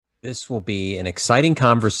This will be an exciting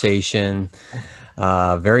conversation,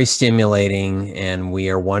 very stimulating, and we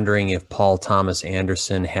are wondering if Paul Thomas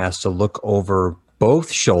Anderson has to look over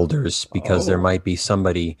both shoulders because there might be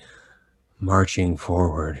somebody marching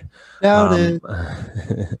forward. Doubt it.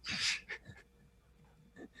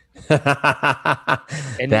 That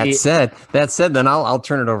said, then I'll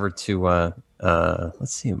turn it over to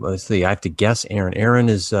let's see. I have to guess. Aaron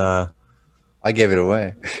is. I gave it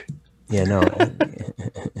away. Yeah, no.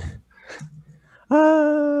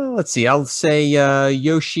 Let's see. I'll say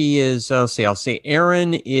Yoshi is. I'll say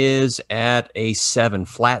Aaron is at a 7,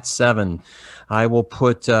 flat 7. I will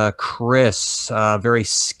put Chris, very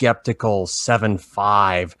skeptical,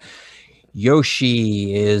 7.5.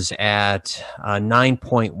 Yoshi is at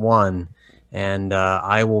 9.1, and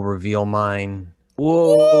I will reveal mine.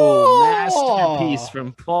 Whoa, masterpiece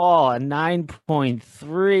from Paul, a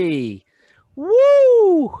 9.3.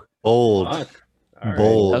 Woo! Bold.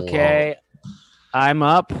 Okay, I'm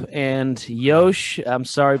up, and Yosh, I'm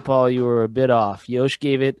sorry, Paul, you were a bit off. Yosh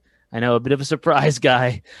gave it, I know, a bit of a surprise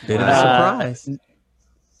guy. Bit of a surprise.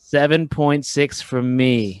 7.6 from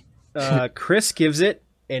me. Chris gives it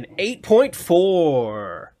an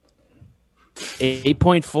 8.4.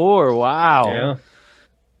 8.4, wow. Yeah.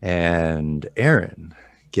 And Aaron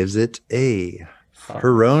gives it a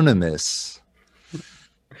Hieronymus.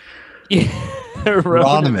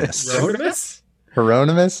 Hieronymus?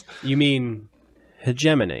 Hieronymus? You mean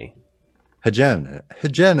hegemony? Hegemony.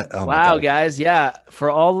 Oh wow, guys. Yeah. For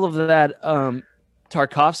all of that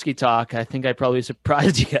Tarkovsky talk, I think I probably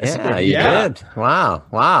surprised you guys. Yeah, you did. Wow.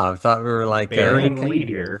 I thought we were like bearing the lead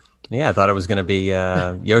here. Yeah, I thought it was going to be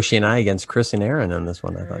Yoshi and I against Chris and Aaron on this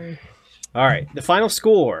one. I thought. All right, the final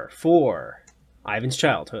score for Ivan's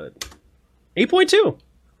Childhood: 8.2.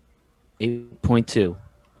 8.2.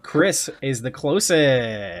 Chris is the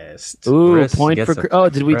closest. Ooh, Chris point gets for. a Oh,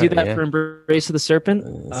 did we do credit, that yeah. for Embrace of the Serpent?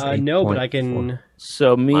 No, but I can.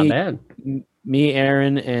 So My bad. me,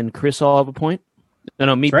 Aaron, and Chris all have a point.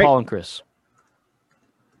 No, me, That's right. Paul, and Chris.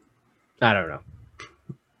 I don't know.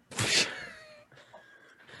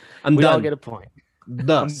 I'm We done. all get a point.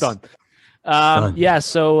 Thus. I'm done. Yeah,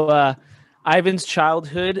 so Ivan's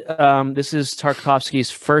Childhood. This is Tarkovsky's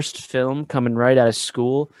first film coming right out of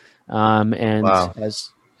school. And Wow. as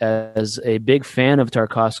a big fan of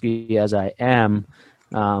Tarkovsky as I am,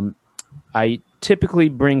 I typically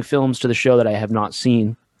bring films to the show that I have not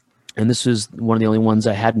seen. And this is one of the only ones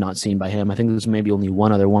I had not seen by him. I think there's maybe only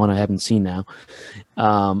one other one I haven't seen now.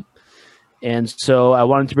 And so I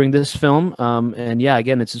wanted to bring this film. And yeah,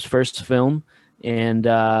 again, it's his first film. And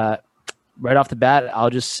right off the bat, I'll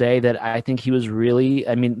just say that I think he was really,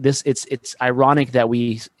 I mean, it's ironic that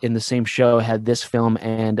we in the same show had this film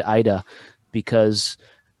and Ida, because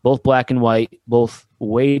both black and white, both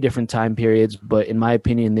way different time periods, but in my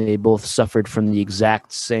opinion, they both suffered from the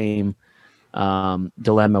exact same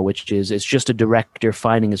dilemma, which is it's just a director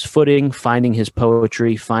finding his footing, finding his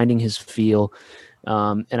poetry, finding his feel.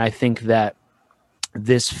 And I think that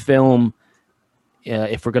this film,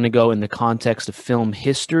 if we're going to go in the context of film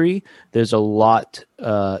history, there's a lot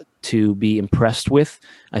to be impressed with.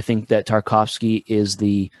 I think that Tarkovsky is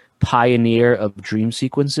the pioneer of dream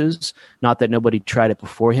sequences. Not that nobody tried it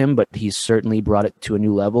before him, but he certainly brought it to a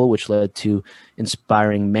new level, which led to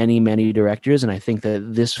inspiring many, many directors. And I think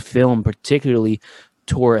that this film particularly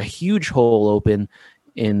tore a huge hole open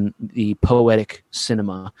in the poetic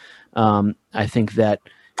cinema. I think that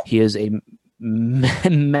he is a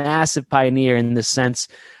massive pioneer in this sense,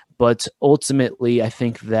 but ultimately I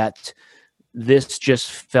think that this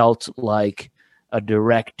just felt like a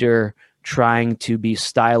director trying to be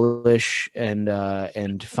stylish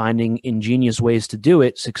and finding ingenious ways to do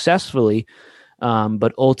it successfully,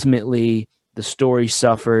 but ultimately the story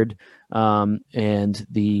suffered, and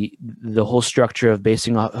the whole structure of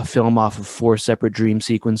basing a film off of 4 separate dream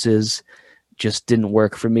sequences just didn't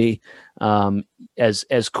work for me.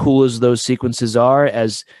 As cool as those sequences are,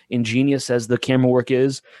 as ingenious as the camera work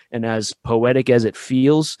is, and as poetic as it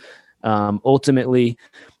feels, ultimately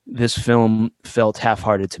this film felt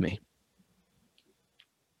half-hearted to me.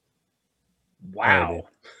 Wow.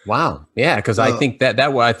 Yeah, because I think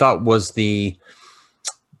that what I thought was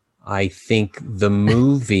I think the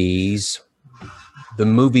movie's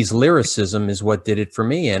lyricism is what did it for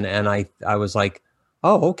me, and I was like,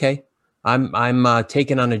 oh, okay. I'm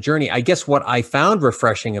taken on a journey. I guess what I found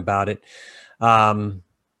refreshing about it, it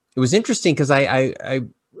was interesting because I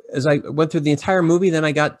as I went through the entire movie, then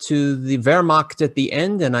I got to the Wehrmacht at the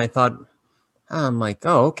end, and I thought, I'm like,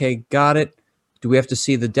 oh, okay, got it. Do we have to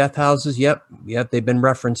see the death houses? Yep, they've been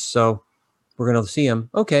referenced, so we're going to see them.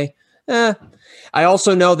 Okay. I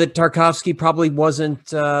also know that Tarkovsky probably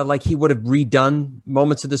wasn't like he would have redone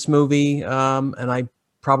moments of this movie, and I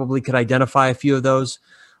probably could identify a few of those.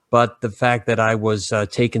 But the fact that I was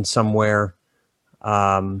taken somewhere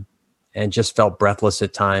and just felt breathless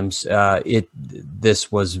at times,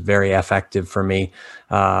 this was very effective for me.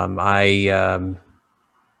 I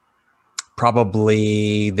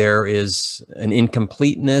probably there is an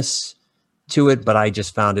incompleteness to it, but I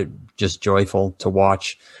just found it just joyful to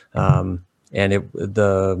watch. And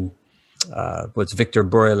what's Victor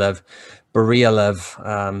Nikolai Burliev,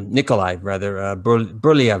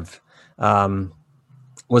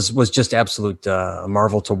 was just absolute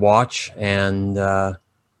marvel to watch. And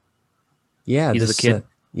He's the kid.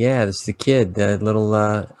 This is the kid, the little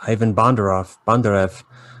Ivan Bondarev.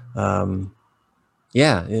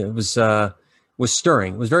 It was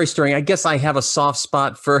stirring. It was very stirring. I guess I have a soft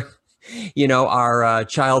spot for our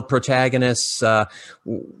child protagonists. To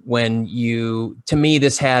me,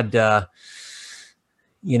 this had,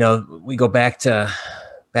 we go back to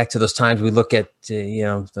those times we look at,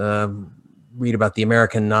 read about the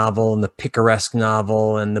American novel and the picaresque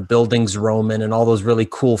novel and the Bildungsroman and all those really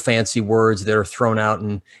cool, fancy words that are thrown out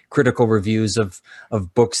in critical reviews of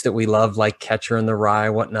books that we love, like Catcher in the Rye,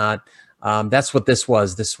 whatnot. That's what this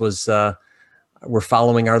was. This was, we're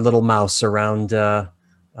following our little mouse around,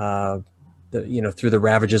 through the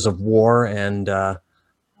ravages of war and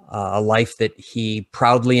a life that he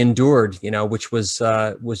proudly endured, which was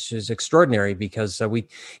extraordinary because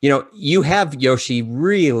you have, Yoshi,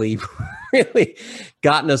 really, really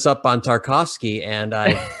gotten us up on Tarkovsky, and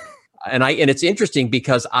and it's interesting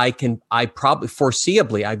because I probably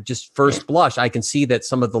foreseeably, I just first blush, I can see that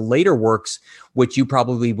some of the later works, which you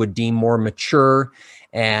probably would deem more mature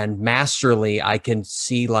and masterly, I can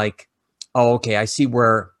see like, oh, okay, I see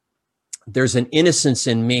where there's an innocence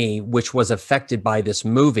in me which was affected by this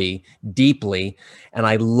movie deeply. And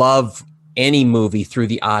I love any movie through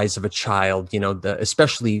the eyes of a child,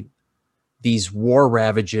 especially these war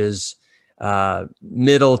ravages,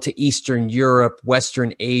 Middle to Eastern Europe,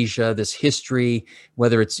 Western Asia, this history,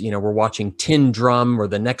 whether it's, we're watching Tin Drum or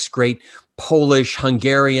the next great Polish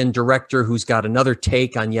Hungarian director who's got another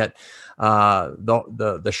take on yet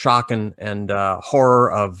the shock and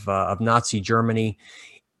horror of Nazi Germany.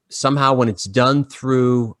 Somehow when it's done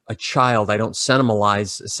through a child, I don't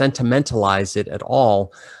sentimentalize it at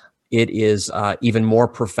all. It is even more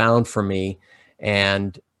profound for me.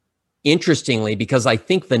 And interestingly, because I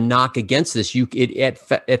think the knock against this,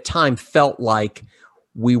 at time felt like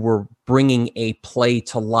we were bringing a play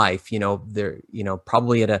to life,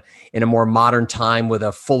 probably in a more modern time with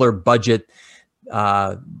a fuller budget.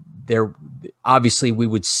 There, obviously we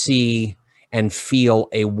would see and feel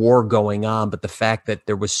a war going on, but the fact that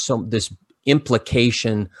there was this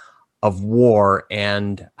implication of war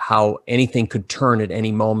and how anything could turn at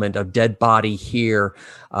any moment, a dead body here,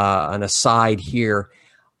 an aside here,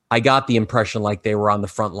 I got the impression like they were on the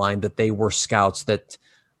front line, that they were scouts, that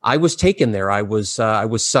I was taken there. I was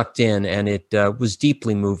sucked in, and it was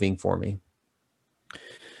deeply moving for me.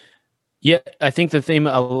 Yeah, I think the theme,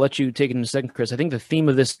 I'll let you take it in a second, Chris. I think the theme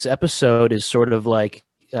of this episode is sort of like,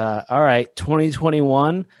 all right,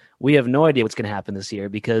 2021, we have no idea what's going to happen this year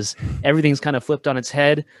because everything's kind of flipped on its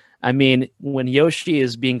head. I mean, when Yoshi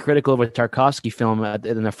is being critical of a Tarkovsky film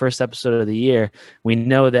in the first episode of the year, we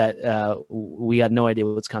know that we had no idea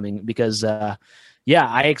what's coming because, I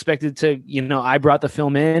expected to, I brought the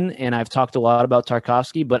film in and I've talked a lot about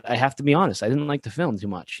Tarkovsky, but I have to be honest, I didn't like the film too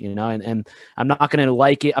much, and I'm not going to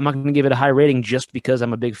like it. I'm not going to give it a high rating just because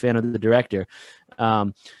I'm a big fan of the director.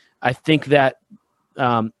 I think that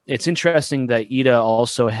it's interesting that Ida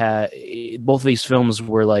also had both of these films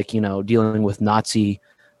were like, dealing with Nazi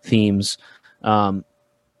themes.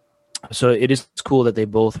 So it is cool that they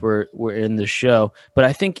both were in the show, but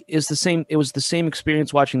I think it was the same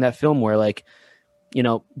experience watching that film where like,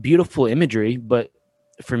 beautiful imagery, but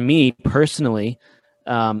for me personally,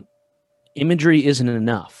 imagery isn't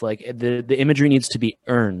enough. Like the imagery needs to be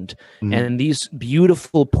earned. Mm-hmm. And these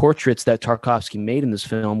beautiful portraits that Tarkovsky made in this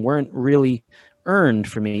film weren't really earned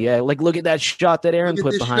for me. Yeah, like look at that shot that Aaron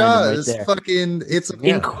put behind him right there. It's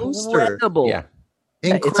incredible. Yeah.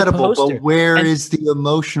 Incredible, but where is the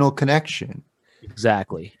emotional connection?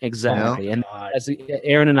 Exactly. And as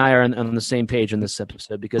Aaron and I are on the same page in this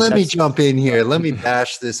episode because let me jump in here. Let me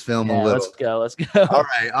bash this film a little. Let's go.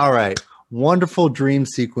 All right. Wonderful dream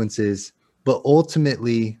sequences, but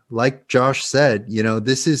ultimately, like Josh said,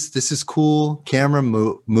 this is cool camera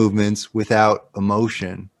movements without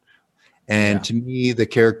emotion. And to me, the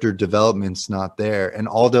character development's not there. And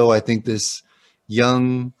although I think this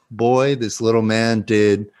young boy, this little man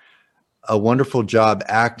did a wonderful job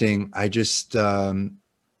acting. I just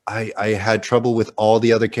I had trouble with all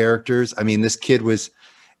the other characters. I mean, this kid was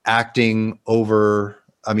acting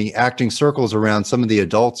acting circles around some of the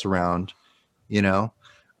adults around, you know.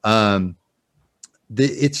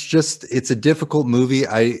 It's a difficult movie.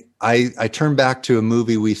 I turn back to a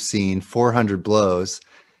movie we've seen, 400 Blows,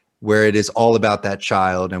 where it is all about that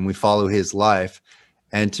child and we follow his life.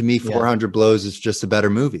 And to me, 400 Blows is just a better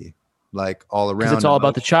movie, like all around. Because it's all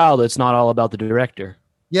about the child. It's not all about the director.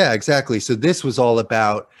 Yeah, exactly. So this was all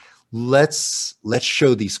about let's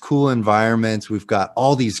show these cool environments. We've got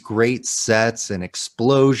all these great sets and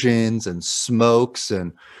explosions and smokes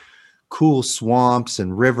and cool swamps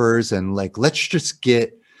and rivers, and like let's just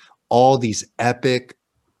get all these epic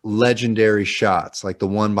legendary shots like the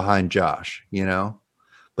one behind Josh, you know.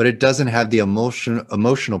 But it doesn't have the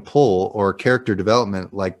emotional pull or character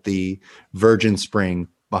development like the Virgin Spring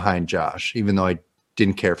behind Josh. Even though I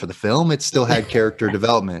didn't care for the film, it still had character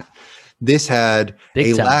development. This had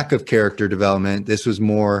a lack of character development. This was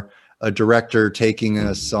more a director taking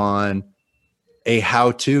us on a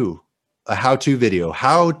how-to video,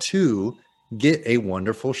 how to get a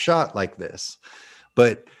wonderful shot like this.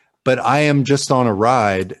 But I am just on a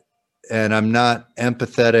ride and I'm not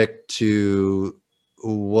empathetic to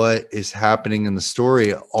what is happening in the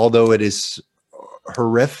story. Although it is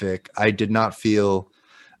horrific, I did not feel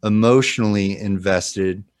emotionally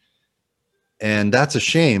invested. And that's a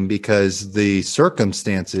shame because the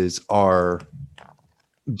circumstances are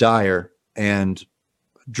dire and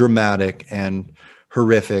dramatic and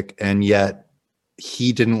horrific, and yet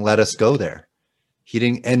he didn't let us go there. He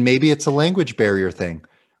didn't, and maybe it's a language barrier thing.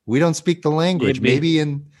 We don't speak the language. Maybe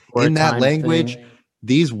in that language,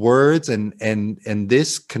 these words and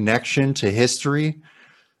this connection to history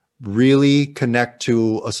really connect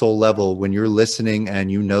to a soul level when you're listening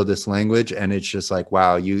and you know this language, and it's just like,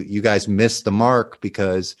 wow, you guys missed the mark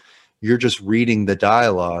because you're just reading the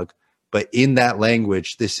dialogue. But in that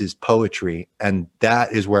language, this is poetry. And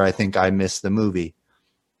that is where I think I missed the movie.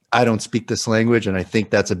 I don't speak this language, and I think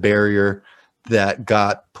that's a barrier that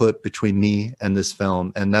got put between me and this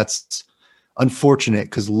film. And that's unfortunate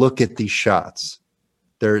because look at these shots.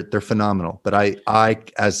 They're phenomenal. But I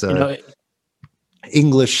as a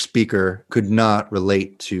English speaker could not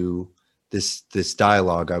relate to this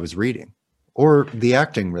dialogue I was reading, or the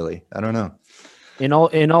acting, really. I don't know. In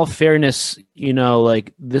all fairness,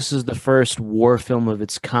 like this is the first war film of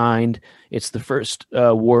its kind. It's the first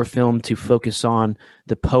war film to focus on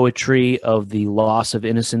the poetry of the loss of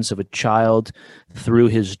innocence of a child through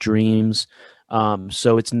his dreams.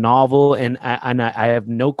 So it's novel, and I have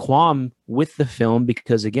no qualm with the film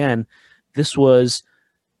because, again, this was,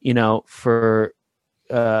 for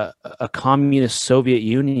a communist Soviet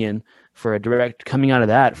Union, for a director coming out of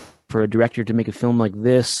that, for a director to make a film like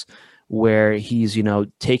this, where he's,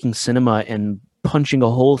 taking cinema and punching a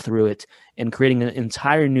hole through it and creating an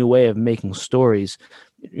entire new way of making stories.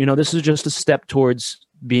 This is just a step towards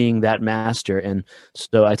being that master. And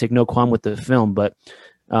so I take no qualm with the film, but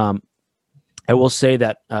I will say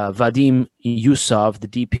that Vadim Yusov, the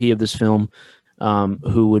DP of this film,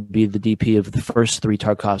 who would be the DP of the first three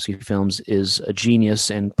Tarkovsky films, is a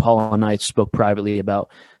genius. And Paul and I spoke privately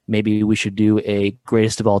about maybe we should do a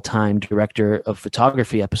greatest of all time director of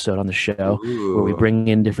photography episode on the show. Ooh. Where we bring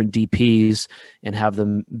in different DPs and have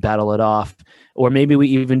them battle it off. Or maybe we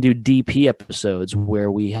even do DP episodes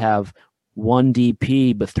where we have one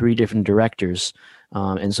DP but three different directors.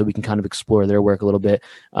 And so we can kind of explore their work a little bit.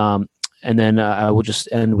 And then I will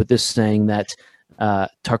just end with this saying that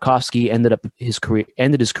Tarkovsky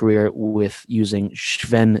ended his career with using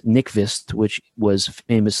Sven Nykvist, which was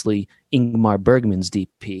famously Ingmar Bergman's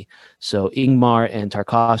DP. So Ingmar and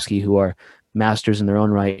Tarkovsky, who are masters in their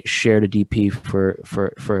own right, shared a DP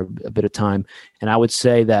for a bit of time. And I would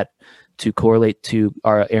say that to correlate to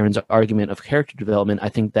Aaron's argument of character development, I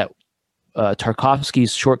think that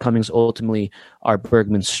Tarkovsky's shortcomings ultimately are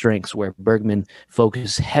Bergman's strengths, where Bergman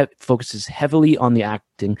focuses heavily on the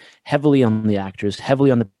acting, heavily on the actors, heavily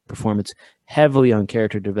on the performance, heavily on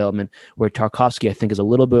character development, where Tarkovsky, I think, is a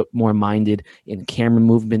little bit more minded in camera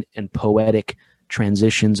movement and poetic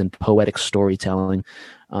transitions and poetic storytelling.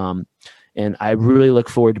 And I really look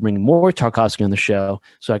forward to bringing more Tarkovsky on the show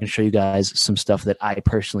so I can show you guys some stuff that I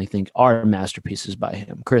personally think are masterpieces by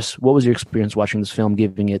him. Chris, what was your experience watching this film,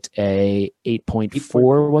 giving it a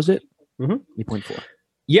 8.4, was it? Mm-hmm. 8.4.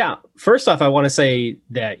 Yeah. First off, I want to say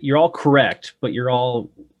that you're all correct, but you're all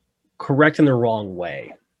correct in the wrong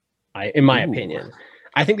way, in my opinion.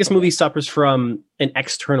 I think this movie suffers from an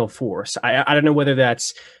external force. I don't know whether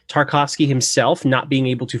that's Tarkovsky himself not being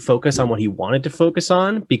able to focus on what he wanted to focus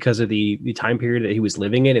on because of the time period that he was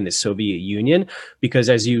living in the Soviet Union. Because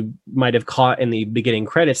as you might have caught in the beginning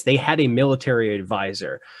credits, they had a military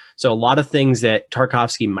advisor. So a lot of things that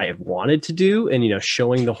Tarkovsky might have wanted to do, and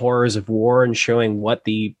showing the horrors of war and showing what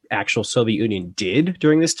the actual Soviet Union did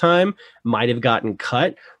during this time, might have gotten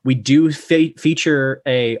cut. We do feature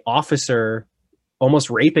a officer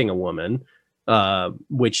almost raping a woman,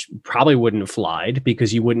 which probably wouldn't have flied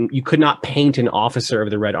because you could not paint an officer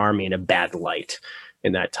of the Red Army in a bad light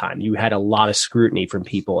in that time. You had a lot of scrutiny from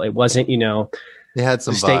people. It wasn't, they had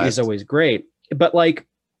some the state vibes. is always great, but like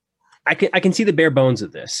I can see the bare bones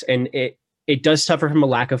of this, and it does suffer from a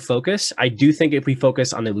lack of focus. I do think if we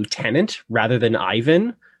focus on the lieutenant rather than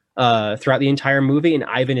Ivan throughout the entire movie, and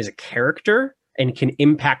Ivan is a character and can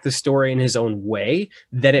impact the story in his own way,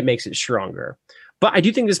 then it makes it stronger. But I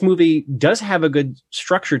do think this movie does have a good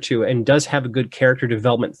structure to it and does have a good character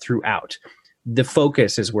development throughout. The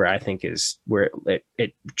focus is where I think is where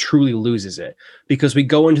it truly loses it, because we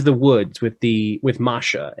go into the woods with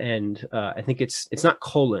Masha, and I think it's not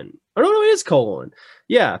Colin. Oh no, it is Colin.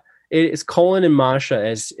 Yeah, it's Colin and Masha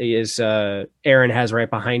as Aaron has right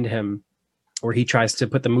behind him, where he tries to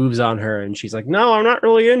put the moves on her, and she's like, "No, I'm not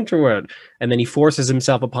really into it," and then he forces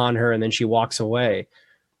himself upon her, and then she walks away.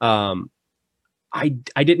 I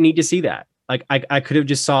didn't need to see that. Like I could have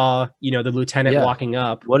just saw, the lieutenant walking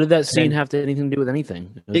up. What did that scene have to anything to do with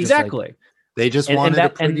anything? Exactly. They just wanted a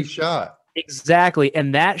pretty shot. Exactly.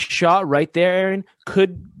 And that shot right there, Aaron,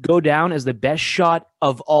 could go down as the best shot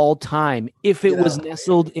of all time if it was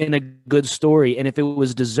nestled in a good story and if it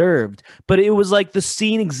was deserved. But it was like the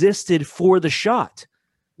scene existed for the shot.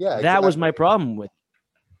 Yeah. Exactly. That was my problem with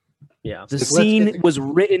it. Yeah. The scene was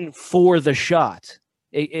written for the shot.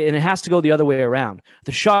 And it has to go the other way around.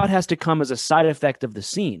 The shot has to come as a side effect of the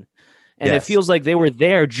scene. And it feels like they were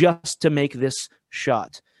there just to make this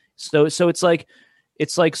shot. So it's like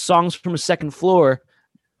Songs from a Second Floor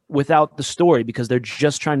without the story, because they're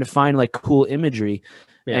just trying to find like cool imagery.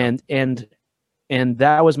 Yeah. And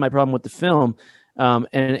that was my problem with the film.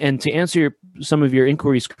 And to answer some of your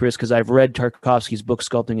inquiries, Chris, because I've read Tarkovsky's book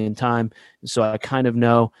Sculpting in Time, so I kind of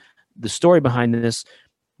know the story behind this.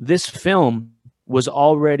 This film was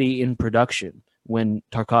already in production when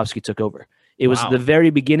Tarkovsky took over. It was the very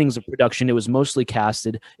beginnings of production. It was mostly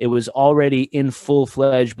casted. It was already in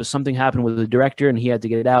full-fledged, but something happened with the director and he had to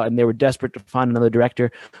get it out, and they were desperate to find another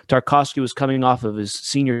director. Tarkovsky was coming off of his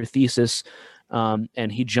senior thesis,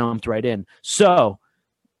 and he jumped right in. So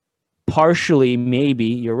partially, maybe,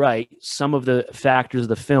 you're right, some of the factors of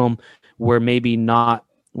the film were maybe not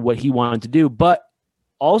what he wanted to do, but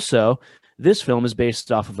also this film is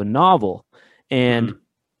based off of a novel. And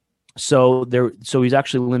so he's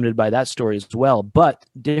actually limited by that story as well. But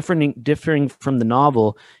differing from the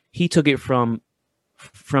novel, he took it from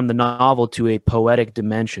the novel to a poetic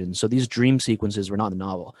dimension. So these dream sequences were not the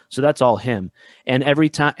novel. So that's all him. And every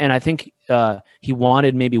time, and I think he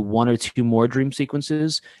wanted maybe one or two more dream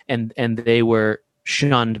sequences, and they were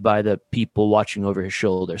shunned by the people watching over his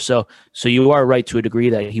shoulder. So you are right to a degree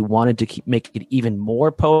that he wanted to make it even more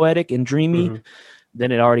poetic and dreamy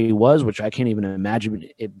than it already was, which I can't even imagine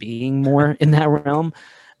it being more in that realm.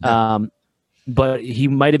 But he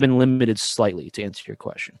might have been limited slightly, to answer your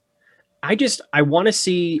question. I want to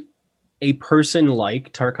see a person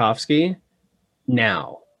like Tarkovsky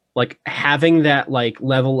now, like having that like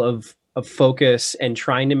level of focus and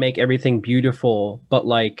trying to make everything beautiful, but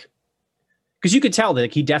like, because you could tell that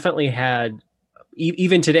like, he definitely had,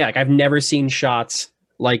 even today, like I've never seen shots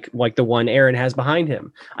like the one Aaron has behind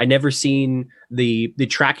him. I never seen the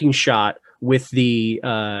tracking shot with the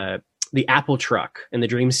Apple truck in the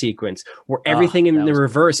dream sequence where everything in the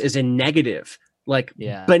reverse is in negative, like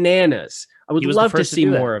bananas. I would love to see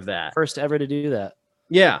more of that. First ever to do that.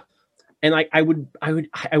 Yeah. And like,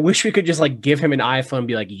 I wish we could just like give him an iPhone and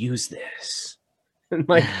be like, use this, and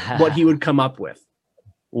like what he would come up with.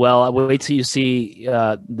 Well, I'll wait till you see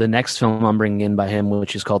the next film I'm bringing in by him,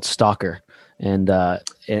 which is called Stalker. And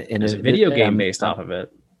there's a video game based off of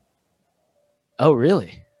it. Oh,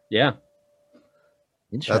 really? Yeah.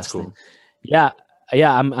 Interesting. That's cool. Yeah.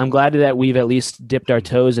 I'm glad that we've at least dipped our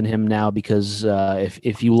toes in him now, because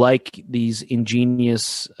if you like these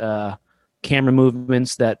ingenious camera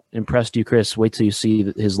movements that impressed you, Chris, wait till you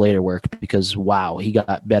see his later work, because wow, he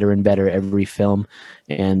got better and better every film,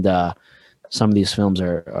 and some of these films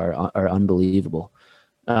are unbelievable.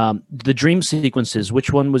 The dream sequences,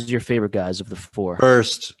 which one was your favorite, guys, of the four?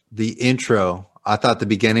 First, the intro. I thought the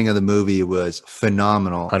beginning of the movie was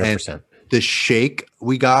phenomenal. 100%. the shake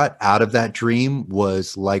we got out of that dream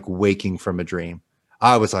was like waking from a dream.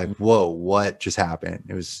 I was like, whoa, what just happened?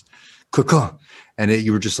 It was and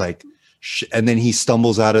you were just like, and then he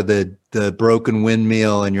stumbles out of the broken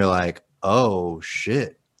windmill and you're like, oh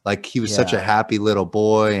shit. Like he was such a happy little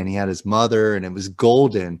boy and he had his mother and it was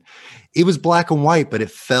golden. It was black and white, but it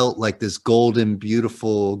felt like this golden,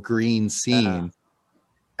 beautiful green scene.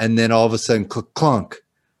 And then all of a sudden, clunk.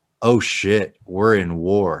 Oh shit, we're in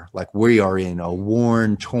war. Like we are in a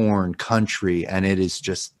worn, torn country and it is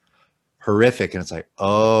just horrific. And it's like,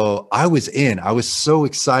 oh, I was so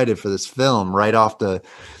excited for this film right off the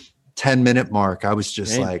 10-minute mark. I was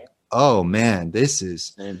just like, oh man, this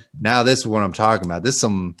is what I'm talking about. This is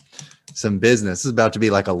some business. This is about to be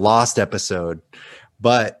like a Lost episode.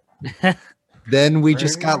 But then we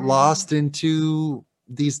just got lost into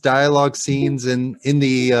these dialogue scenes in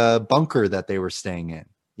the bunker that they were staying in,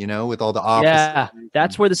 you know, with all the officers. Yeah,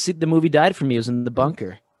 that's where the movie died for me, was in the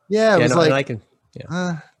bunker. Yeah, it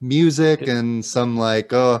was music and some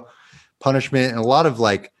like punishment and a lot of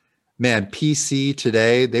like, man, PC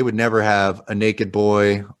today, they would never have a naked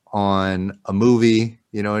boy on a movie.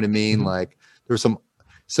 You know what I mean? Mm-hmm. Like there were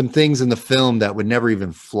some things in the film that would never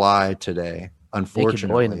even fly today,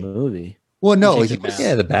 unfortunately. Naked boy in the movie. Well, no,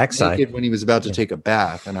 the backside when he was about to take a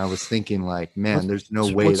bath, and I was thinking, like, man, there's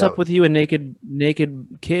no way. What's up with you and naked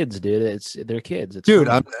kids, dude? They're kids. Dude,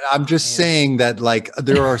 I'm just saying that, like,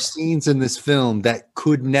 there are scenes in this film that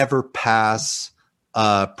could never pass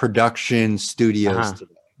production studios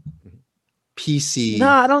today. PC. No,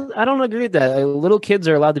 I don't agree with that. Little kids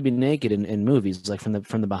are allowed to be naked in movies, like from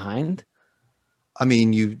the behind. I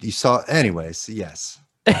mean, you saw, anyways. Yes.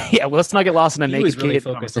 Yeah, well, let's not get lost in a naked really kid.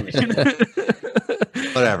 Focused on it.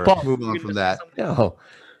 Whatever. Paul, move on from that. No.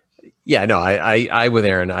 Yeah, no, I with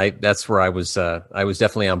Aaron, that's where I was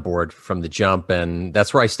definitely on board from the jump, and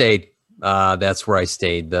that's where I stayed.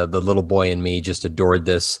 The little boy in me just adored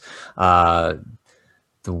this. The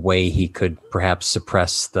way he could perhaps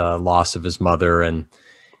suppress the loss of his mother and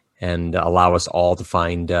allow us all to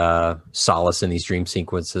find solace in these dream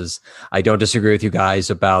sequences. I don't disagree with you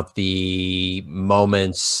guys about the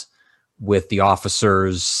moments with the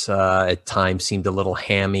officers. At times seemed a little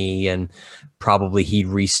hammy, and probably he'd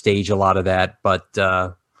restage a lot of that.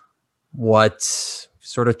 But what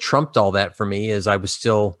sort of trumped all that for me is I was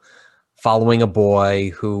still following a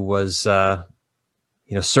boy who was,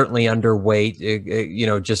 certainly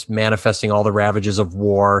underweight, just manifesting all the ravages of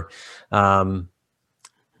war. And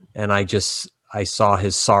I saw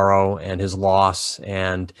his sorrow and his loss,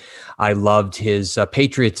 and I loved his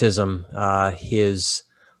patriotism, his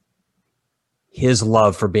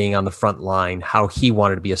love for being on the front line, how he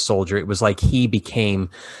wanted to be a soldier. It was like he became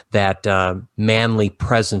that manly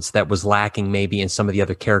presence that was lacking maybe in some of the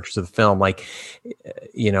other characters of the film. Like,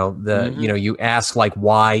 you ask like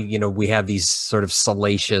why, we have these sort of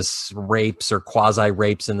salacious rapes or quasi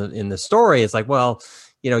rapes in the story. It's like, well,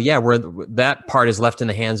 where that part is left in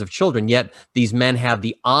the hands of children, yet these men have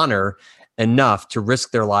the honor enough to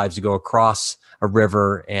risk their lives to go across a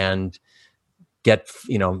river and get,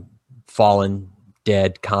 fallen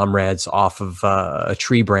dead comrades off of a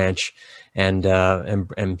tree branch and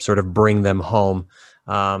sort of bring them home.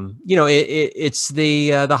 It's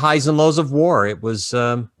the highs and lows of war. It was,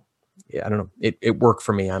 I don't know. It worked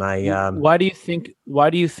for me, and I. Why do you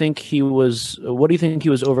think he was? What do you think he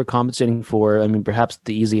was overcompensating for? I mean, perhaps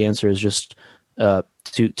the easy answer is just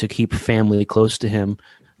to keep family close to him,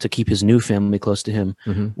 to keep his new family close to him.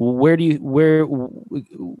 Mm-hmm.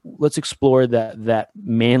 Let's explore that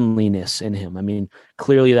manliness in him. I mean,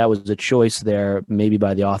 clearly that was a choice there, maybe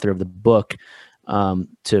by the author of the book,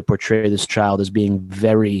 to portray this child as being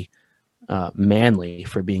very manly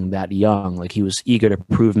for being that young. Like he was eager to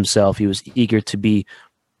prove himself. He was eager to be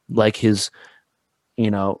like his,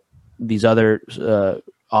 these other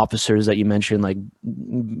officers that you mentioned, like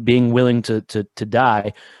being willing to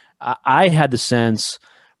die. I had the sense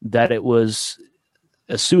that it was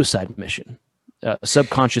a suicide mission, a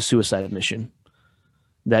subconscious suicide mission.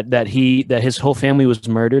 That his whole family was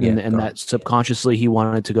murdered, and that subconsciously he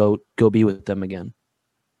wanted to go be with them again.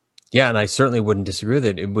 Yeah, and I certainly wouldn't disagree with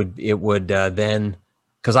it. It would then,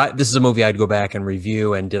 because this is a movie I'd go back and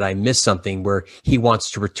review. And did I miss something where he wants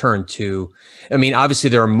to return to? I mean, obviously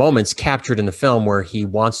there are moments captured in the film where he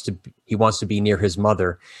wants to be near his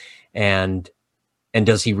mother, and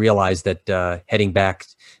does he realize that heading back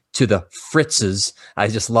to the Fritzes? I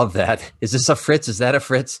just love that. Is this a Fritz? Is that a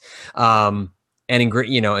Fritz? And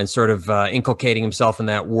sort of inculcating himself in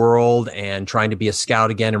that world and trying to be a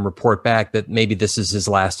scout again and report back that maybe this is his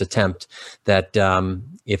last attempt, that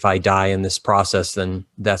if I die in this process, then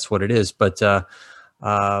that's what it is. But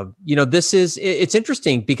This is it's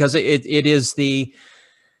interesting because it is the.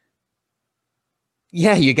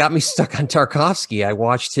 Yeah, you got me stuck on Tarkovsky. I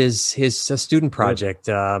watched his student project,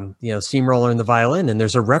 Steamroller and the Violin, and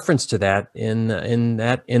there's a reference to that in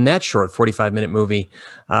that short 45-minute movie,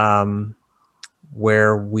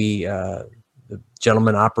 where the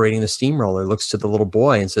gentleman operating the steamroller looks to the little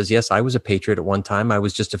boy and says, "Yes, I was a patriot at one time. I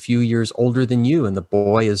was just a few years older than you," and the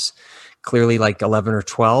boy is clearly like 11 or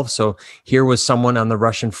 12. So here was someone on the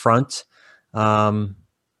Russian front,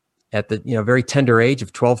 at the very tender age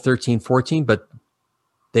of 12, 13, 14, but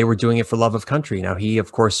they were doing it for love of country. Now he,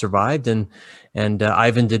 of course, survived, and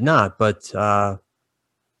Ivan did not. But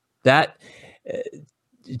that,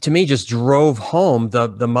 to me, just drove home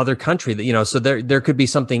the mother country. That so there could be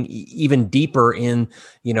something even deeper in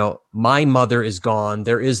my mother is gone.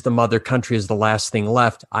 There is the mother country is the last thing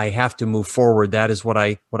left. I have to move forward. That is what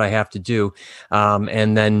I have to do.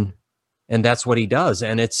 And that's what he does.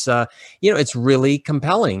 And it's it's really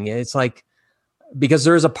compelling. It's like, because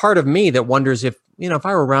there is a part of me that wonders if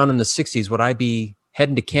I were around in the 60s, would I be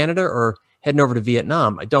heading to Canada or heading over to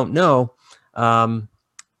Vietnam? I don't know. But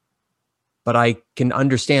I can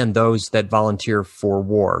understand those that volunteer for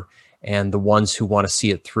war and the ones who want to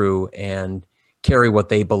see it through and carry what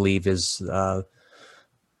they believe is the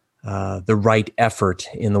right effort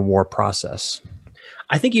in the war process.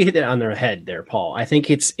 I think you hit it on their head there, Paul. I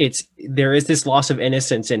think there is this loss of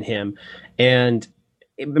innocence in him, and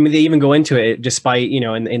I mean, they even go into it despite,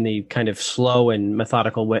 in the kind of slow and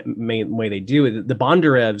methodical way they do. The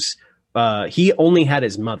Bondarevs, he only had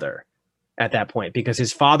his mother at that point because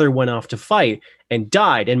his father went off to fight and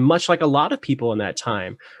died. And much like a lot of people in that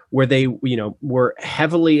time, where they, were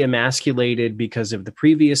heavily emasculated because of the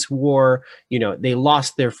previous war, they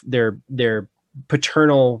lost their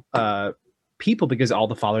paternal people because all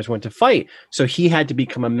the fathers went to fight. So he had to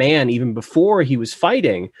become a man even before he was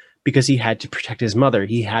fighting, because he had to protect his mother.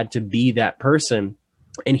 He had to be that person.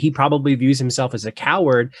 And he probably views himself as a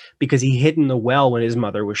coward because he hid in the well when his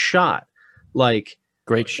mother was shot.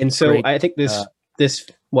 Great. And so I think this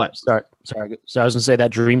what? Sorry. So I was going to say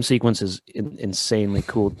that dream sequence is insanely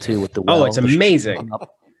cool too with the well. Oh, it's amazing.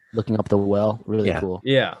 Looking up the well. Really cool.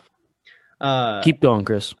 Yeah. Keep going,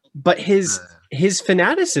 Chris. But his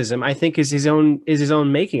fanaticism, I think, is his own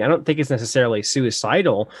making. I don't think it's necessarily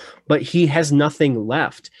suicidal, but he has nothing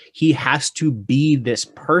left. He has to be this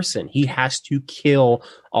person. He has to kill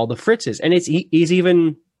all the Fritzes. And he's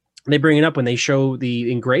even, they bring it up when they show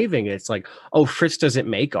the engraving. It's like, oh, Fritz doesn't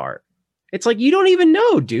make art. It's like, you don't even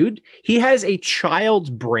know, dude. He has a child's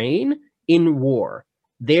brain in war.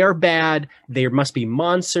 They are bad. There must be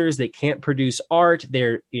monsters. They can't produce art.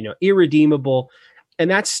 They're, irredeemable. And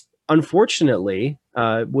that's, unfortunately,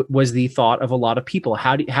 was the thought of a lot of people.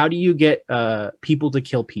 How do you get people to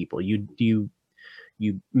kill people? You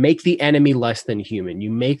make the enemy less than human.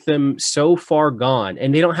 You make them so far gone,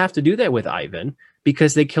 and they don't have to do that with Ivan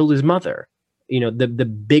because they killed his mother.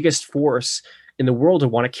 The biggest force in the world to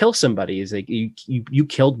want to kill somebody is like, you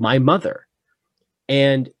killed my mother.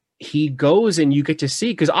 And he goes, and you get to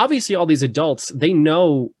see, because obviously all these adults, they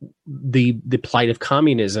know the plight of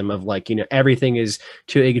communism of everything is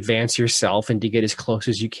to advance yourself and to get as close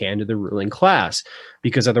as you can to the ruling class,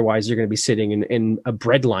 because otherwise you're going to be sitting in a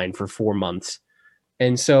bread line for 4 months.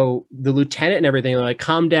 And so the lieutenant and everything are like,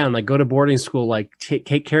 calm down, go to boarding school,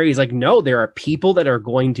 take care. He's like, no, there are people that are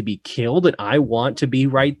going to be killed, and I want to be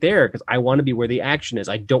right there because I want to be where the action is.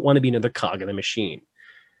 I don't want to be another cog in the machine.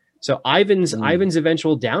 So Ivan's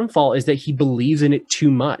eventual downfall is that he believes in it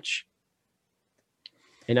too much.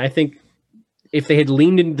 And I think if they had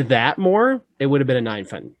leaned into that more, it would have been a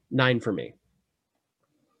 9 for me.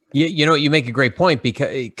 You make a great point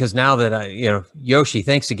because now that Yoshi,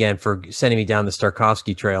 thanks again for sending me down the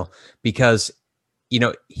Tarkovsky trail, because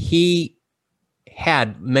he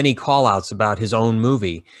had many call outs about his own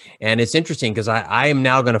movie. And it's interesting because I am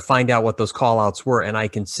now going to find out what those call outs were. And I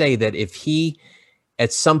can say that if he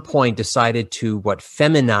at some point decided to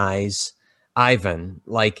feminize Ivan,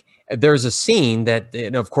 there's a scene that,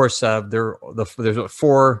 of course, there's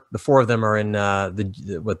four of them are in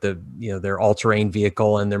their all-terrain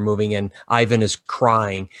vehicle, and they're moving, and Ivan is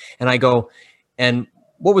crying, and I go, and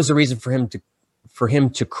what was the reason for him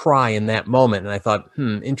to cry in that moment? And I thought,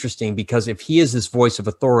 interesting, because if he is this voice of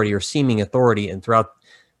authority or seeming authority, and throughout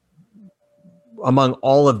among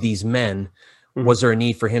all of these men, was there a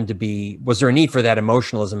need for that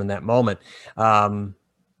emotionalism in that moment?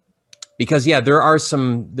 Because there are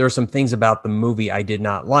some things about the movie I did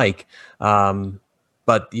not like,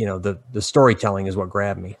 but the storytelling is what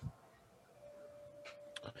grabbed me.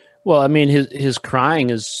 Well, I mean, his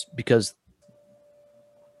crying is because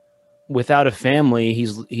without a family,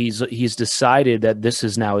 he's decided that this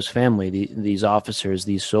is now his family. These officers,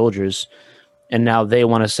 these soldiers, and now they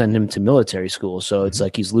want to send him to military school. So it's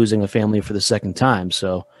like he's losing a family for the second time.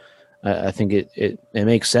 So I think it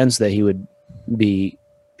makes sense that he would be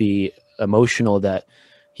emotional that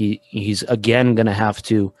he's again going to have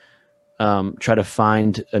to try to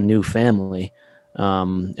find a new family.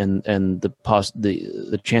 And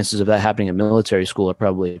the chances of that happening at military school are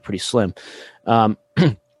probably pretty slim.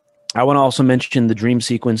 I want to also mention the dream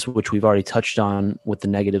sequence, which we've already touched on with the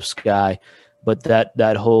negative sky, but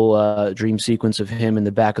that whole dream sequence of him in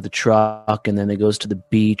the back of the truck, and then it goes to the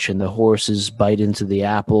beach and the horses bite into the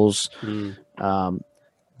apples.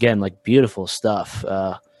 Again, like beautiful stuff.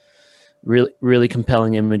 Really, really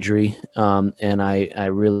compelling imagery, and I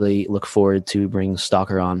really look forward to bringing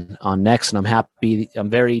Stalker on next. And I'm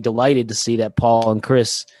very delighted to see that Paul and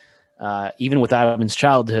Chris, even with Ivan's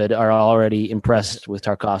childhood, are already impressed with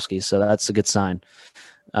Tarkovsky. So that's a good sign.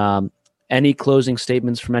 Any closing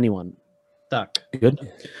statements from anyone? Stuck. Good.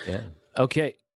 Yeah. Okay.